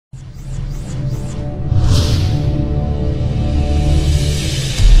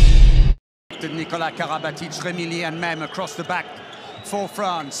Nicolas Karabatic, Remili and Mem across the back for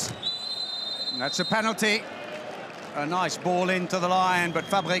France. And that's a penalty. A nice ball into the line, but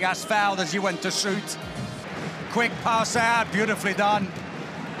Fabregas fouled as he went to shoot. Quick pass out, beautifully done.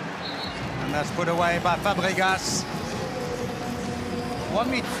 And that's put away by Fabregas.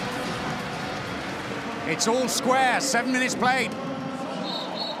 1 minute. It's all square, 7 minutes played.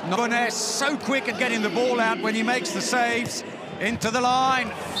 Nonetheless, so quick at getting the ball out when he makes the saves. Into the line,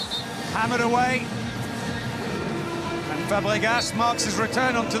 hammered away. And Fabregas marks his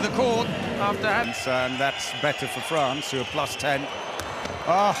return onto the court after and that's better for France, who are plus 10.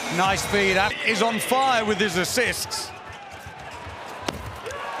 Oh, nice feed. Is on fire with his assists.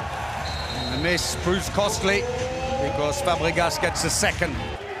 And the miss proves costly because Fabregas gets a second.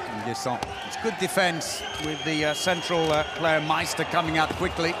 It's good defense with the central player Meister coming out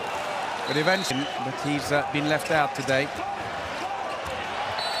quickly. But eventually, he's been left out today.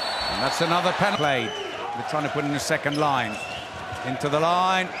 And that's another penalty played. They're trying to put in a second line. Into the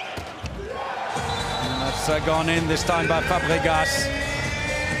line. And that's gone in this time by Fabregas.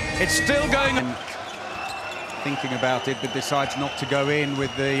 It's still going on. Thinking about it, but decides not to go in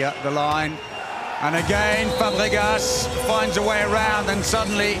with the line. And again, Fabregas finds a way around, and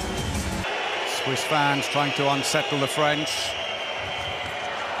suddenly Swiss fans trying to unsettle the French.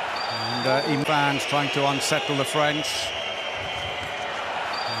 And fans trying to unsettle the French.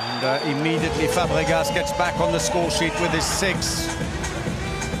 And immediately Fabregas gets back on the score sheet with his 6.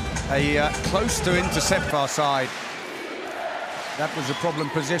 Close to intercept far side. That was a problem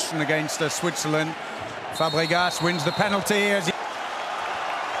position against Switzerland. Fabregas wins the penalty as he...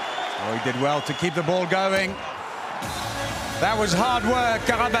 Oh, he did well to keep the ball going. That was hard work,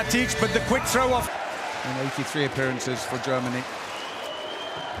 Karabatic, but the quick throw off. In 83 appearances for Germany.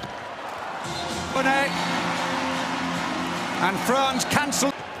 And France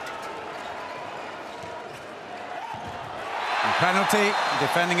cancelled. Penalty,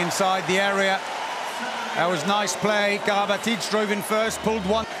 defending inside the area. That was nice play. Karabatic drove in first, pulled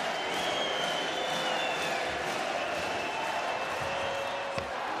one.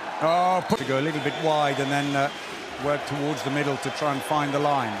 Oh, to go a little bit wide and then work towards the middle to try and find the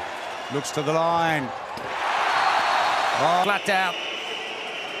line. Looks to the line. Oh, flat out.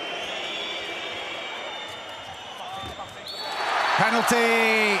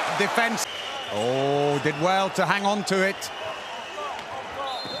 Penalty, defense. Oh, did well to hang on to it.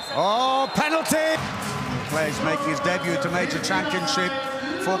 Oh, penalty! Players making his debut at a major championship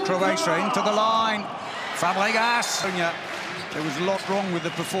for Croatia. Into the line. Fabregas. There was a lot wrong with the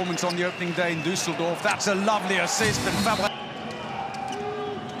performance on the opening day in Düsseldorf. That's a lovely assist. And Fabregas.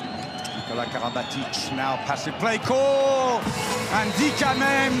 Nicolas Karabatic now passive play call. And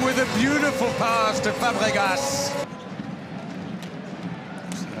Dikamem with a beautiful pass to Fabregas.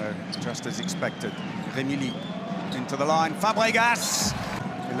 So, just as expected. Remili into the line. Fabregas.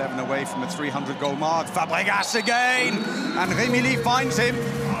 11 away from a 300-goal mark. Fabregas again. And Remili finds him.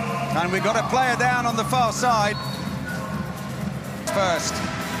 And we've got a player down on the far side. First.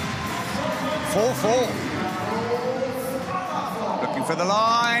 4-4. Looking for the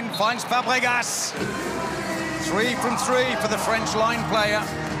line. Finds Fabregas. 3 from 3 for the French line player.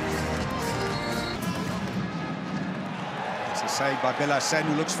 It's a save by Belassen,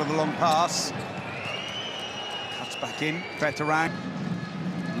 who looks for the long pass. Cuts back in. Veteran.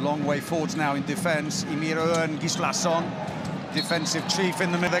 Long way forwards now in defence. Emiro and Gislason, defensive chief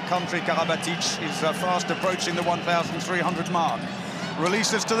in the middle of the country. Karabatic is fast approaching the 1,300 mark.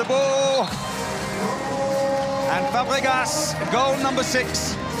 Releases to the ball. And Fabregas, goal number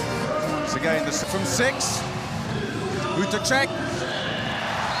 6. Once again, from 6. Utacek.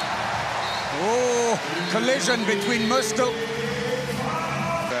 Oh, collision between Mustel.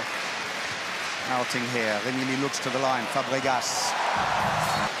 Outing here. Remili looks to the line. Fabregas.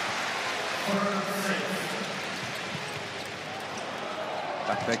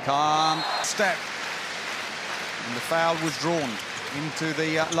 Back they come. Step. And the foul was drawn into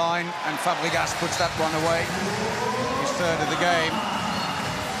the line, and Fabregas puts that one away. His 3rd of the game.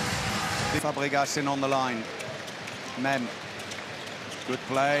 Fabregas in on the line. Mem. Good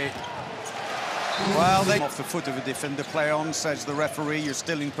play. Well, they off the foot of a defender. Play on, says the referee. You're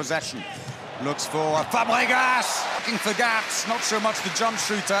still in possession. Looks for Fabregas. Looking for gaps. Not so much the jump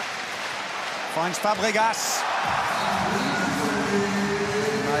shooter. Finds Fabregas.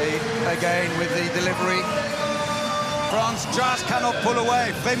 Again with the delivery. France just cannot pull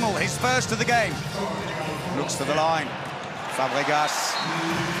away. Frimmel, his first of the game. Looks for the line. Fabregas.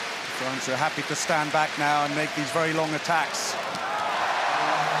 France are happy to stand back now and make these very long attacks.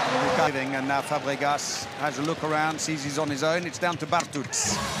 And now Fabregas has a look around, sees he's on his own. It's down to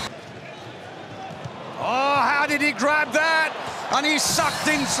Bartuts. Oh, how did he grab that? And he sucked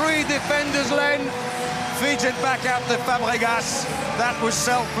in 3 defenders, Len. Feeds it back out to Fabregas. That was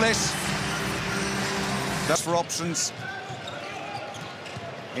selfless. That's for options.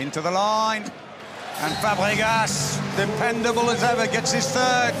 Into the line. And Fabregas, dependable as ever, gets his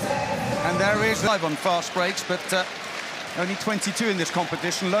 3rd. And there is live on fast breaks, but only 22 in this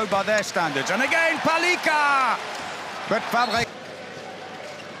competition, low by their standards. And again, Palika! But Fabregas.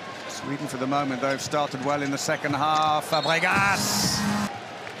 Sweden, for the moment, though, have started well in the second half. Fabregas!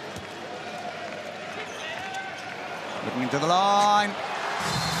 Looking into the line.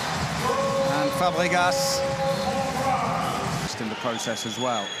 And Fabregas. Just in the process as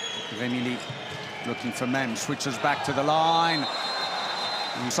well. Remili looking for Mem, switches back to the line.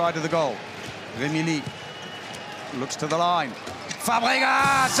 Inside of the goal. Remili looks to the line.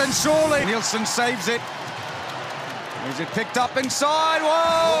 Fabregas, and surely Nielsen saves it. Is it picked up inside?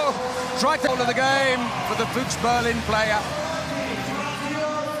 Whoa! Right out of the game for the Fuchs Berlin player.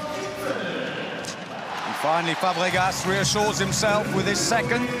 And finally, Fabregas reassures himself with his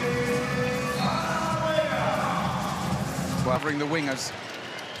 2nd. Covering the wingers.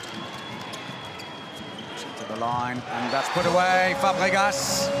 To the line, and that's put away.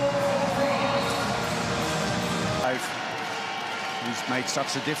 Fabregas. He's made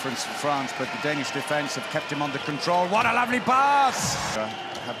such a difference for France, but the Danish defence have kept him under control. What a lovely pass!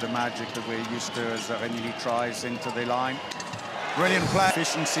 Have the magic that we're used to as Remili tries into the line. Brilliant play.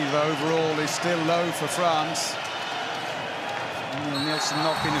 Efficiency, though, overall is still low for France. Nielsen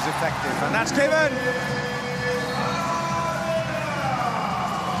not been as effective, and that's given!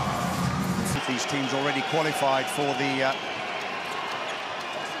 These teams already qualified for the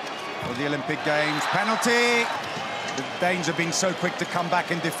Olympic Games. Penalty! The Danes have been so quick to come back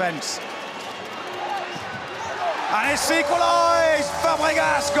in defence. And it's equalised!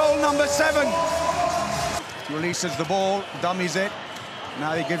 Fabregas, goal number 7. Releases the ball, dummies it.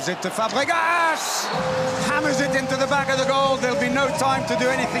 Now he gives it to Fabregas! Hammers it into the back of the goal. There'll be no time to do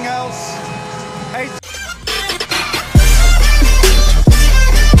anything else. 8